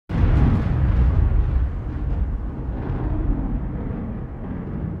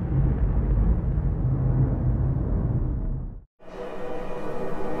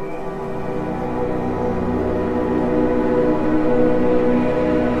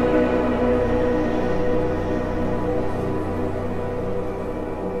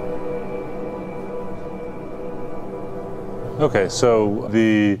Okay, so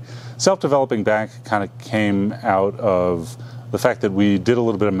the self-developing back kind of came out of the fact that we did a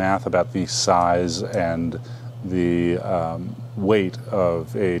little bit of math about the size and the weight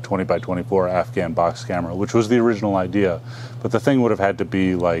of a 20 by 24 Afghan box camera, which was the original idea. But the thing would have had to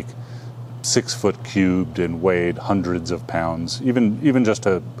be like 6 foot cubed and weighed hundreds of pounds, even just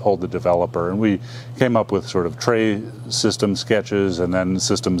to hold the developer. And we came up with sort of tray system sketches, and then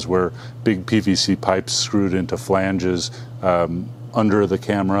systems where big PVC pipes screwed into flanges under the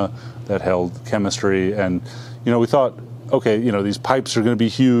camera that held chemistry. And we thought, okay, these pipes are going to be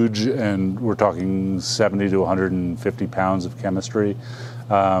huge, and we're talking 70 to 150 pounds of chemistry.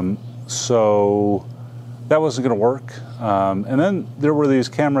 So that wasn't going to work. And then there were these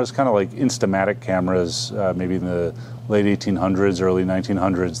cameras, kind of like Instamatic cameras, maybe in the late 1800s, early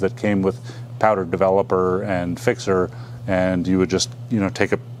 1900s, that came with powder developer and fixer, and you would just,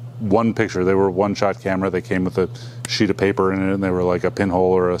 take one picture. They were a one-shot camera. They came with a sheet of paper in it, and they were like a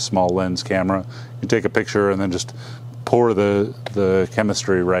pinhole or a small lens camera. You take a picture and then just pour the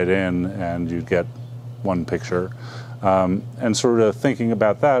chemistry right in, and you get one picture. And sort of thinking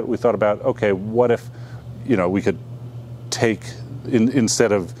about that, we thought about, okay, what if we could take,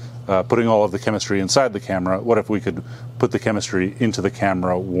 instead of putting all of the chemistry inside the camera, what if we could put the chemistry into the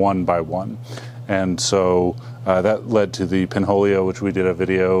camera one by one? And so that led to the Pinholio, which we did a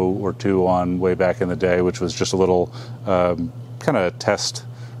video or two on way back in the day, which was just a little kind of test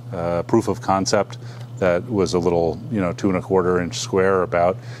proof of concept that was a little 2¼ inch square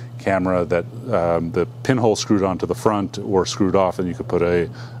about camera that the pinhole screwed onto the front or screwed off, and you could put a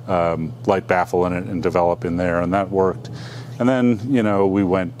light baffle in it and develop in there, and that worked. And then we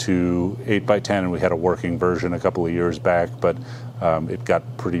went to 8 by 10, and we had a working version a couple of years back, but it got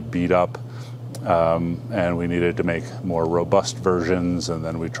pretty beat up, and we needed to make more robust versions. And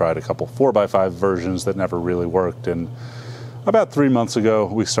then we tried a couple 4 by 5 versions that never really worked. And about 3 months ago,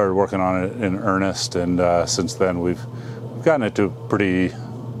 we started working on it in earnest, and since then we've gotten it to a pretty,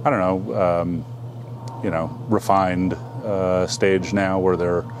 I don't know, refined stage now, where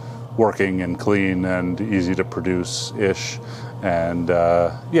they're working and clean and easy to produce-ish, and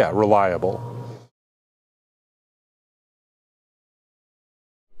reliable.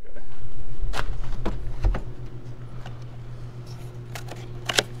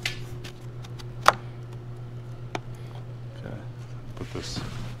 Put this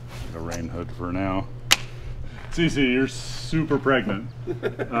in a rain hood for now. Cece, you're super pregnant.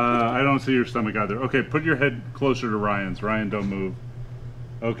 I don't see your stomach either. Okay, put your head closer to Ryan's. Ryan, don't move.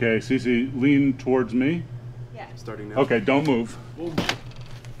 Okay, Cece, lean towards me. Yeah. Starting now. Okay, don't move.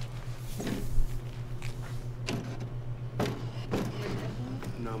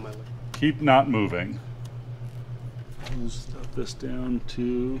 No, my leg. Keep not moving. We'll stuff this down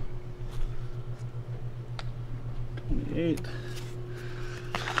to 28.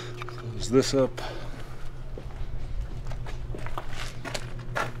 Close this up.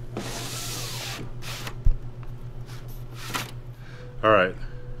 All right,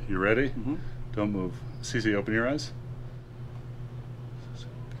 you ready? Mm-hmm. Don't move. Cece, open your eyes.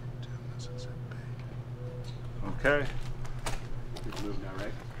 Okay. You can move now,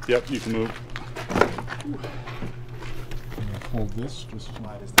 right? Yep, you can move. Hold this just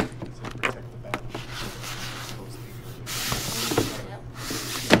Why does that protect the back?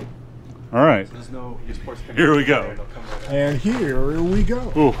 All right. There's no. You just pour some Here we go. there, it'll come right out. and here we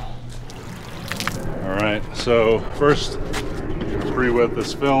go. Ooh. All right, so first, pre-wet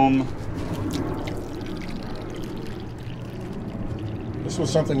this film. This was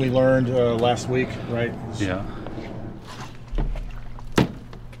something we learned last week, right? Yeah.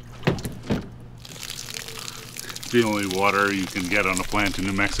 It's the only water you can get on a plant in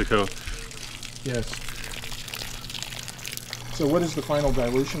New Mexico. Yes. So what is the final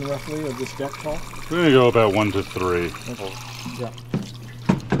dilution roughly of this Dektol? We're gonna go about 1 to 3. Okay. Yeah.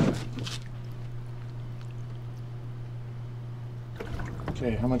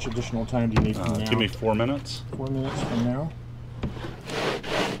 Okay, how much additional time do you need from now? Give me 4 minutes. 4 minutes from now. I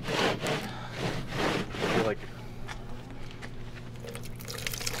feel like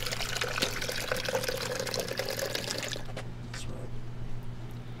That's right.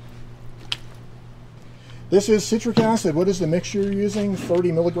 This is citric acid. What is the mixture you're using?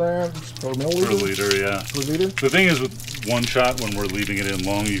 30 milligrams per milliliter? Per liter, yeah. Per liter? The thing is, with one shot, when we're leaving it in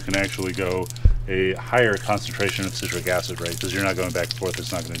long, you can actually go a higher concentration of citric acid, right? Because you're not going back and forth.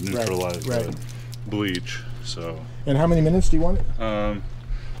 It's not going to neutralize the bleach. So. And how many minutes do you want it?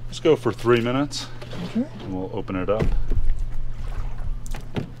 Let's go for 3 minutes. Okay. And we'll open it up.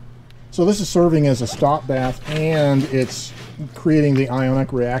 So this is serving as a stop bath, and it's creating the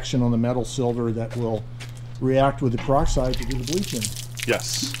ionic reaction on the metal silver that will react with the peroxide to do the bleaching.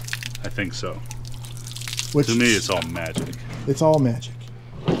 Yes, I think so. Which To me, it's all magic. it's all magic.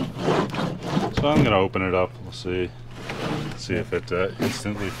 So I'm going to open it up. We'll see if it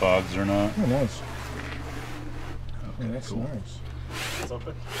instantly fogs or not. Oh, nice. Okay, Yeah, that's cool. nice. It's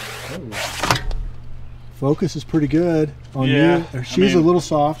open. Oh. Focus is pretty good on Yeah, you. I She's a mean- little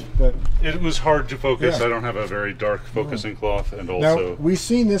soft, but It was hard to focus. Yeah. I don't have a very dark focusing cloth, and now also we've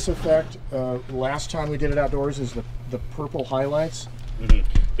seen this effect last time we did it outdoors. Is the purple highlights? Mhm.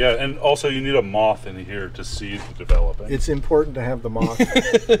 Yeah, and also you need a moth in here to see the developing. It's important to have the moth.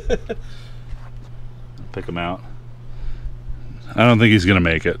 Pick him out. I don't think he's gonna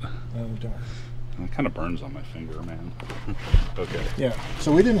make it. Oh, darn. It kind of burns on my finger, man. Okay. Yeah.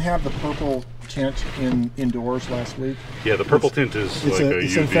 So we didn't have the purple tint indoors last week. Yeah, the purple tint is It's, like a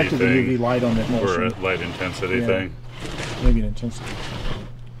it's UV infected the thing, UV light on the or emulsion. a light intensity Yeah. thing. Maybe an intensity.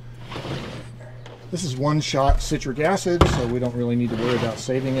 This is one shot citric acid, so we don't really need to worry about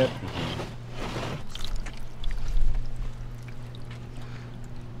saving it.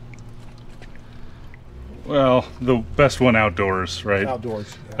 Well, the best one outdoors, right?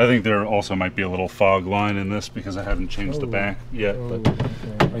 Outdoors. I think there also might be a little fog line in this because I haven't changed the Oh. back yet. Oh, But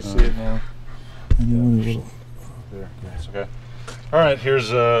okay. I see it now. there, it's okay. All right,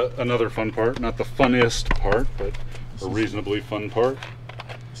 here's another fun part. Not the funniest part, but a reasonably fun part.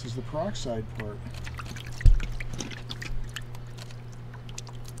 This is the peroxide part.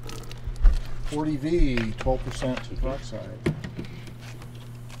 40V, 12% peroxide.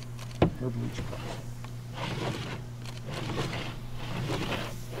 Or bleach peroxide.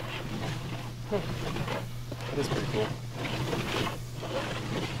 That is pretty cool.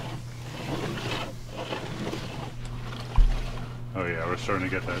 Oh yeah, we're starting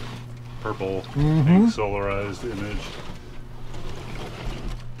to get that purple Mhm. pink solarized image.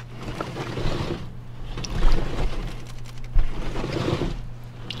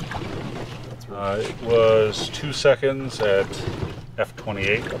 It was 2 seconds at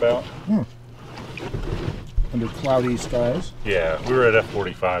f/28 about. Under cloudy skies. Yeah, we were at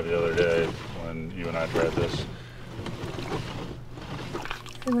f/45 the other day when you and I tried this.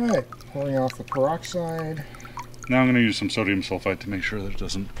 All right, pouring off the peroxide. Now I'm going to use some sodium sulfite to make sure that it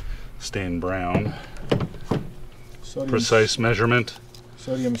doesn't stain brown. Precise measurement.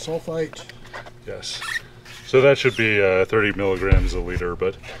 Sodium sulfite. Yes. So that should be 30 milligrams a liter,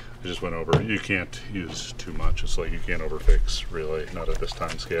 but I just went over. You can't use too much. It's like you can't overfix, really, not at this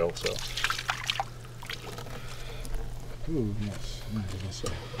time scale. So Ooh, yes. Let me do this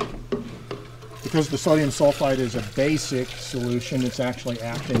up. Because the sodium sulfite is a basic solution, it's actually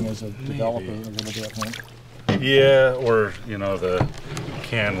acting as a developer a little bit, huh? yeah, or you know the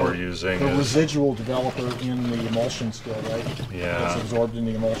can we're using The is residual developer in the emulsion still, right? Yeah. That's absorbed in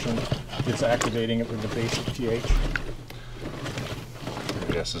the emulsion. It's activating it with the basic TH.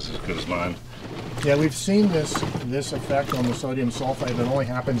 I guess is as good as mine. Yeah, we've seen this effect on the sodium sulfite. It only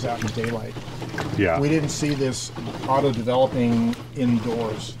happens out in daylight. Yeah. We didn't see this auto-developing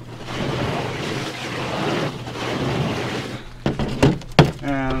indoors.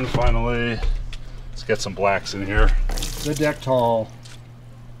 And finally, let's get some blacks in here. The Dektol.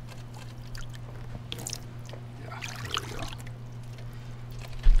 Yeah, there we go.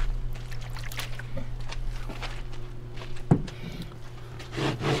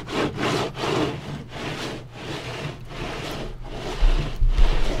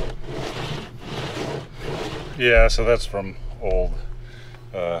 Yeah, so that's from old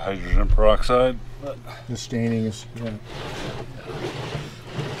hydrogen peroxide, but The staining is, yeah.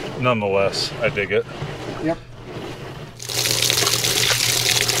 nonetheless, I dig it. Yep.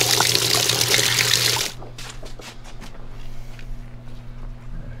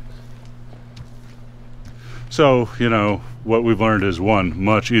 So, you know, what we've learned is one,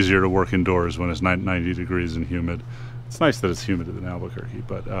 much easier to work indoors when it's 90 degrees and humid. It's nice that it's humid in Albuquerque,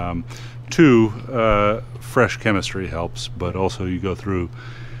 but two, fresh chemistry helps, but also you go through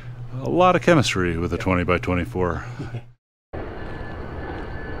a lot of chemistry with a 20 by 24.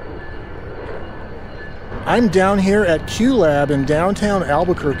 I'm down here at Q Lab in downtown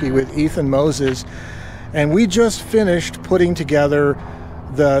Albuquerque with Ethan Moses, and we just finished putting together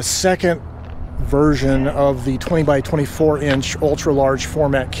the second version of the 20 by 24 inch ultra large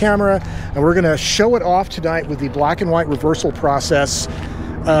format camera, and we're going to show it off tonight with the black and white reversal process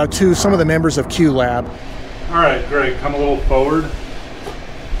to some of the members of Q Lab. All right, Greg, come a little forward.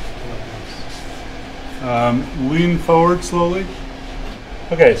 Lean forward slowly.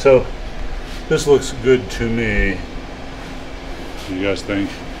 Okay, so this looks good to me. What do you guys think?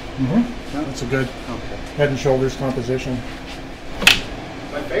 Mm-hmm. That's a good head and shoulders composition.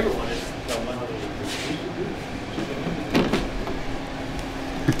 My favorite one is the one on the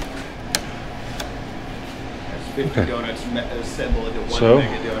 50 donuts assemble into one So,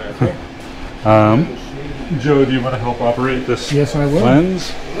 mega donut. Joe, do you want to help operate this Yes, I will.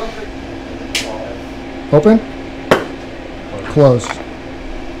 lens? Open. Closed.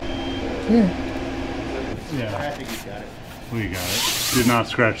 Yeah. Yeah, I think he's got it. we got it. Did not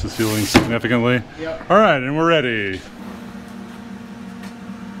scratch the ceiling significantly. Yep. All right, and we're ready.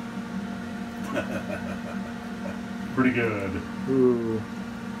 Pretty good. Ooh,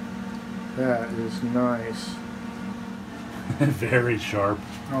 that is nice. Very sharp.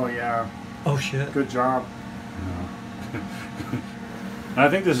 Oh yeah. Oh shit. Good job. I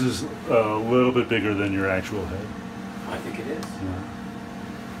think this is a little bit bigger than your actual head. I think it is. Yeah.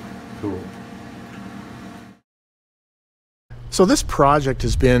 Cool. So this project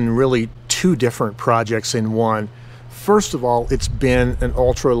has been really two different projects in one. First of all, it's been an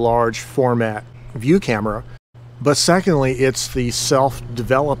ultra-large format view camera, but secondly, it's the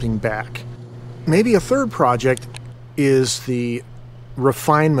self-developing back. Maybe a third project is the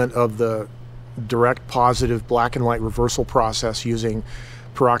refinement of the direct positive black and white reversal process using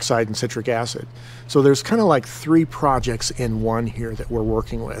peroxide and citric acid. So there's kind of like three projects in one here that we're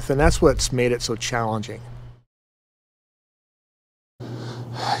working with, and that's what's made it so challenging.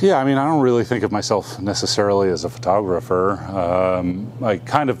 Yeah, I mean, I don't really think of myself necessarily as a photographer. I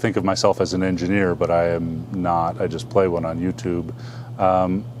kind of think of myself as an engineer, but I am not. I just play one on YouTube.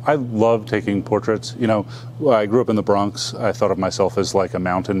 I love taking portraits. You know, I grew up in the Bronx. I thought of myself as like a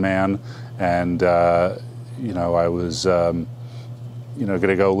mountain man, and you know, I was you know, going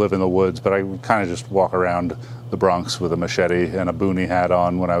to go live in the woods, but I would kind of just walk around the Bronx with a machete and a boonie hat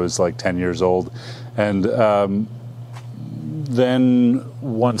on when I was like 10 years old. And then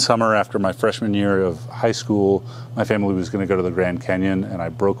one summer after my freshman year of high school, my family was going to go to the Grand Canyon, and I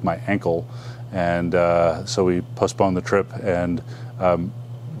broke my ankle. And so we postponed the trip, and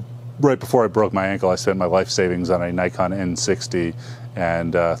right before I broke my ankle, I spent my life savings on a Nikon N60,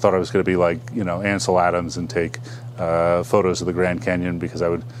 and thought I was going to be like, you know, Ansel Adams and take photos of the Grand Canyon because I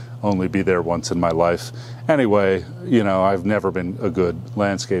would only be there once in my life. Anyway, you know, I've never been a good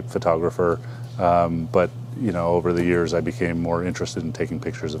landscape photographer, but you know, over the years I became more interested in taking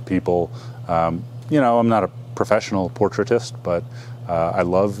pictures of people. You know, I'm not a professional portraitist, but I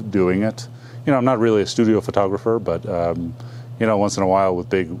love doing it. You know, I'm not really a studio photographer, but you know, once in a while with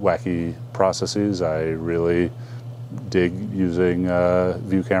big wacky processes, I really dig using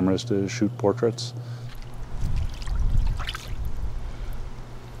view cameras to shoot portraits.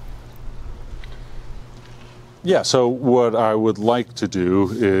 Yeah, so what I would like to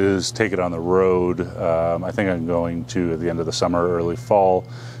do is take it on the road. I think I'm going to, at the end of the summer, early fall,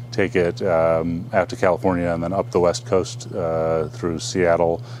 take it out to California and then up the West Coast through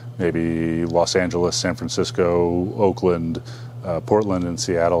Seattle, maybe Los Angeles, San Francisco, Oakland, Portland and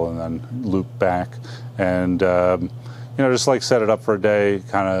Seattle, and then loop back. And, you know, just like set it up for a day,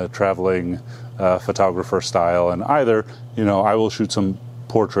 kind of traveling photographer style. And either, you know, I will shoot some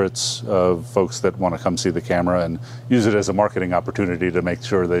portraits of folks that want to come see the camera and use it as a marketing opportunity to make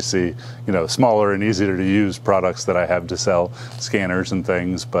sure they see, you know, smaller and easier to use products that I have to sell, scanners and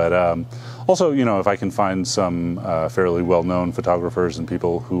things. But also, you know, if I can find some fairly well-known photographers and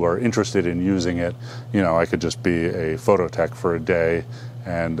people who are interested in using it, you know, I could just be a photo tech for a day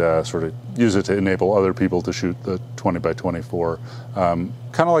and sort of use it to enable other people to shoot the 20 by 24.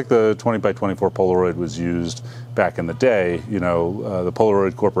 Kind of like the 20 by 24 Polaroid was used back in the day. You know, the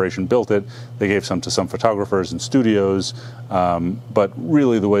Polaroid Corporation built it. They gave some to some photographers and studios, but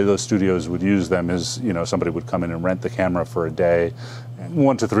really the way those studios would use them is, you know, somebody would come in and rent the camera for a day.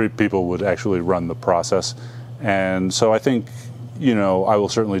 1 to 3 people would actually run the process. And so I think, you know, I will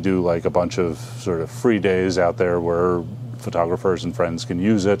certainly do like a bunch of sort of free days out there where photographers and friends can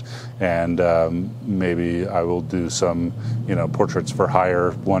use it, and maybe I will do some, you know, portraits for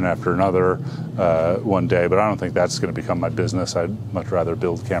hire one after another one day, but I don't think that's going to become my business. I'd much rather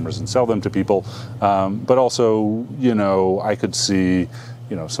build cameras and sell them to people. But also, you know, I could see,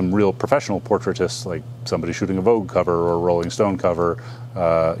 you know, some real professional portraitists, like somebody shooting a Vogue cover or a Rolling Stone cover.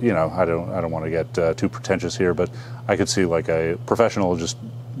 You know, I don't want to get too pretentious here, but I could see like a professional just,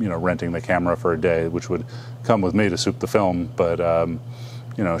 you know, renting the camera for a day, which would come with me to shoot the film, but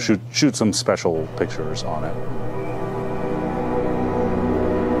you know, shoot some special pictures on it.